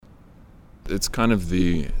It's kind of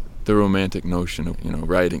the romantic notion of,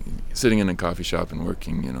 writing, sitting in a coffee shop and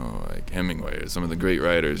working, like Hemingway or some of the great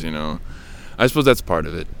writers, I suppose that's part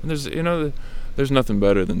of it. And there's nothing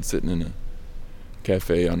better than sitting in a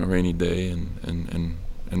cafe on a rainy day and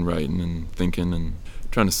writing and thinking and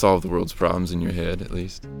trying to solve the world's problems in your head, at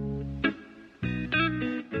least.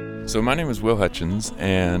 So my name is Will Hutchins,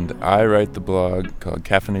 and I write the blog called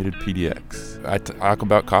Caffeinated PDX. I talk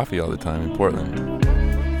about coffee all the time in Portland.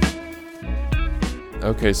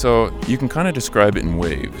 Okay, so you can kind of describe it in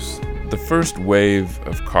waves. The first wave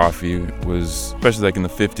of coffee was, especially like in the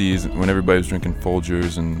 50s, when everybody was drinking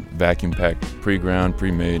Folgers and vacuum-packed, pre-ground,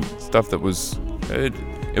 pre-made, stuff that was, it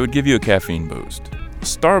would give you a caffeine boost.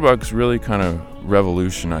 Starbucks really kind of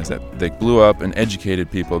revolutionized that. They blew up and educated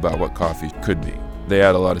people about what coffee could be. They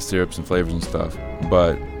had a lot of syrups and flavors and stuff,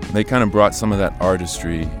 but they kind of brought some of that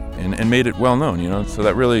artistry and made it well known, so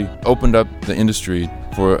that really opened up the industry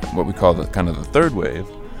for what we call the third wave,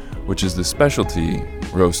 which is the specialty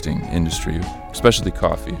roasting industry, specialty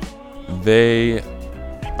coffee. They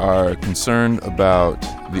are concerned about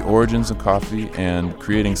the origins of coffee and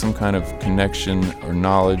creating some kind of connection or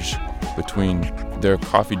knowledge between their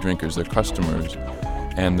coffee drinkers, their customers,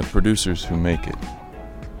 and the producers who make it.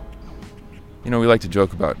 We like to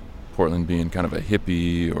joke about Portland being kind of a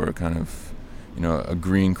hippie or kind of, a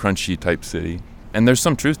green, crunchy type city. And there's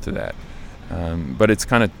some truth to that. But it's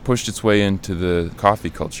kind of pushed its way into the coffee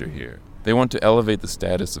culture here. They want to elevate the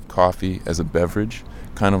status of coffee as a beverage,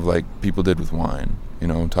 kind of like people did with wine,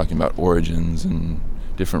 talking about origins and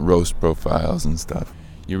different roast profiles and stuff.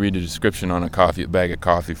 You read a description on a bag of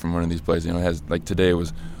coffee from one of these places, it has, like today it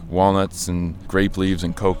was walnuts and grape leaves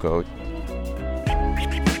and cocoa.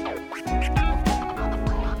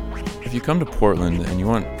 If you come to Portland and you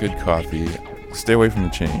want good coffee, stay away from the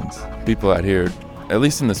chains. People out here, at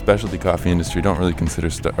least in the specialty coffee industry, don't really consider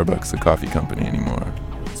Starbucks a coffee company anymore.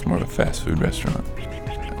 It's more of a fast food restaurant.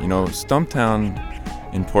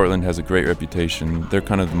 Stumptown in Portland has a great reputation. They're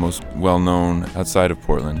kind of the most well-known outside of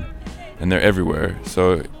Portland, and they're everywhere.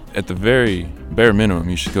 So at the very bare minimum,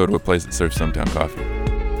 you should go to a place that serves Stumptown coffee.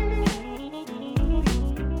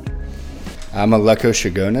 I'm Aleko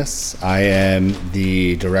Shagonis. I am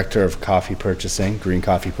the Director of Coffee Purchasing, Green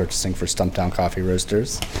Coffee Purchasing for Stumptown Coffee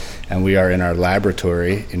Roasters, and we are in our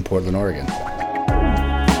laboratory in Portland, Oregon.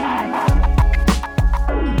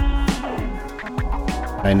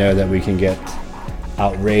 I know that we can get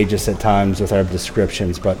outrageous at times with our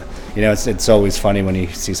descriptions, but it's always funny when you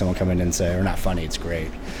see someone come in and say, or not funny, it's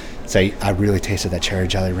great. Say, I really tasted that Cherry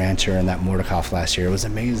Jolly Rancher and that Mordikoff last year. It was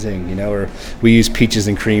amazing, or we use peaches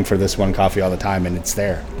and cream for this one coffee all the time, and it's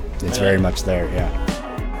there. It's very much there, yeah.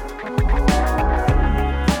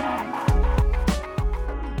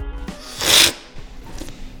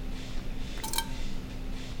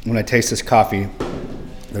 When I taste this coffee,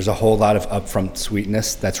 there's a whole lot of upfront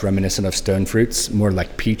sweetness that's reminiscent of stone fruits, more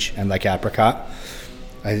like peach and like apricot.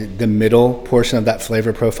 The middle portion of that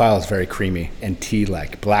flavor profile is very creamy and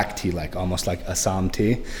tea-like, black tea-like, almost like Assam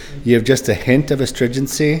tea. You have just a hint of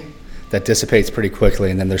astringency that dissipates pretty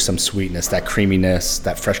quickly, and then there's some sweetness, that creaminess,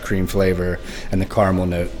 that fresh cream flavor, and the caramel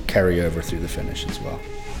note carry over through the finish as well.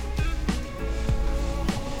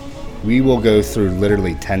 We will go through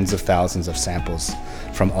literally tens of thousands of samples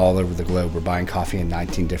from all over the globe. We're buying coffee in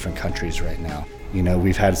 19 different countries right now.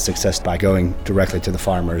 We've had success by going directly to the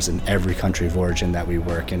farmers in every country of origin that we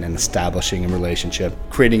work in and establishing a relationship,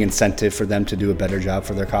 creating incentive for them to do a better job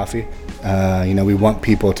for their coffee. We want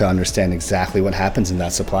people to understand exactly what happens in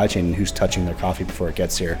that supply chain and who's touching their coffee before it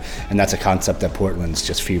gets here. And that's a concept that Portland's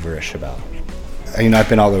just feverish about. I've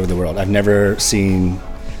been all over the world. I've never seen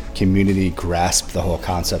community grasp the whole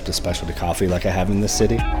concept of specialty coffee like I have in this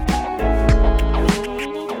city.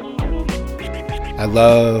 I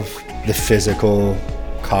love the physical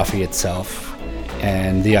coffee itself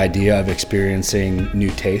and the idea of experiencing new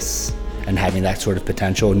tastes and having that sort of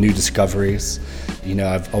potential, new discoveries.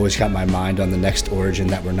 I've always got my mind on the next origin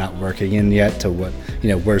that we're not working in yet to what,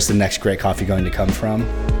 where's the next great coffee going to come from?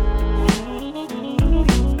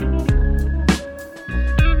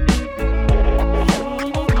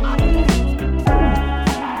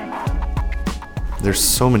 There's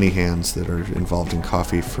so many hands that are involved in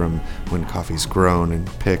coffee, from when coffee's grown and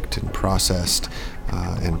picked and processed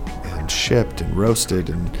and shipped and roasted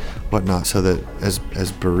and whatnot, so that as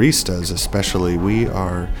baristas especially, we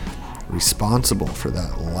are responsible for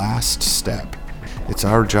that last step. It's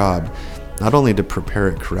our job not only to prepare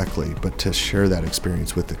it correctly, but to share that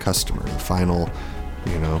experience with the customer, the final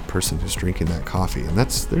person who's drinking that coffee. And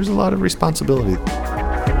there's a lot of responsibility.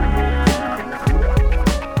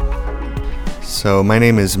 So my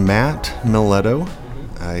name is Matt Miletto.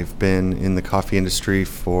 I've been in the coffee industry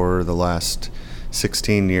for the last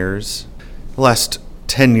 16 years. The last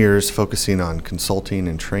 10 years focusing on consulting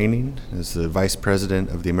and training as the vice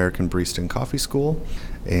president of the American Barista and Coffee School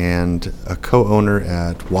and a co-owner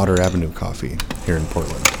at Water Avenue Coffee here in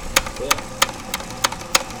Portland.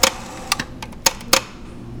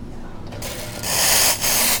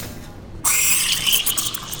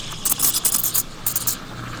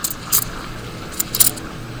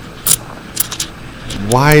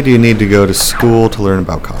 Why do you need to go to school to learn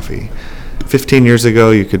about coffee? 15 years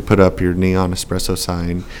ago, you could put up your neon espresso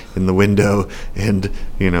sign in the window and,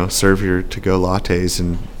 serve your to-go lattes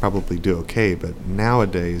and probably do okay. But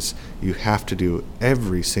nowadays, you have to do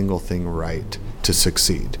every single thing right to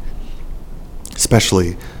succeed,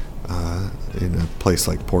 especially in a place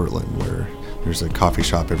like Portland where there's a coffee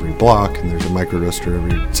shop every block and there's a micro roaster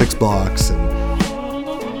every 6 blocks. And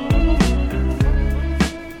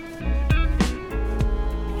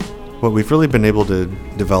what we've really been able to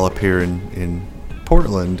develop here in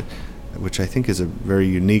Portland, which I think is a very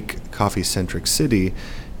unique coffee-centric city,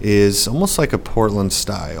 is almost like a Portland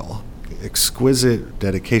style. Exquisite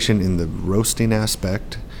dedication in the roasting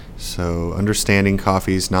aspect, so understanding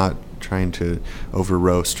coffees, not trying to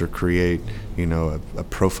over-roast or create, a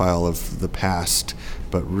profile of the past,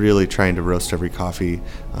 but really trying to roast every coffee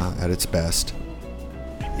at its best.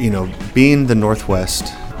 Being the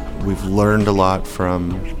Northwest, we've learned a lot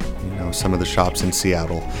from some of the shops in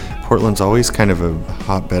Seattle. Portland's always kind of a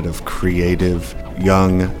hotbed of creative,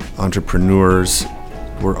 young entrepreneurs.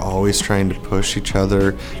 We're always trying to push each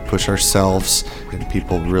other, push ourselves, and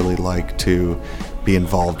people really like to be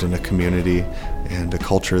involved in a community and a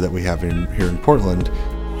culture that we have here in Portland.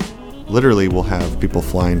 Literally, we'll have people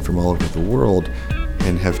flying from all over the world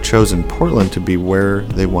and have chosen Portland to be where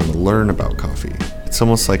they want to learn about coffee. It's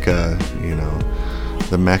almost like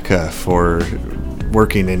the Mecca for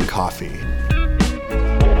working in coffee.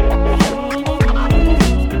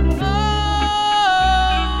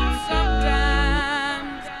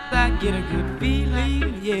 Sometimes I get a good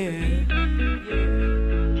feeling, yeah.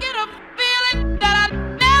 Get a feeling that I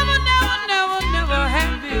never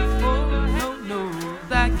had before. No,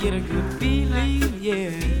 I get a good feeling,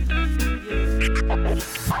 yeah.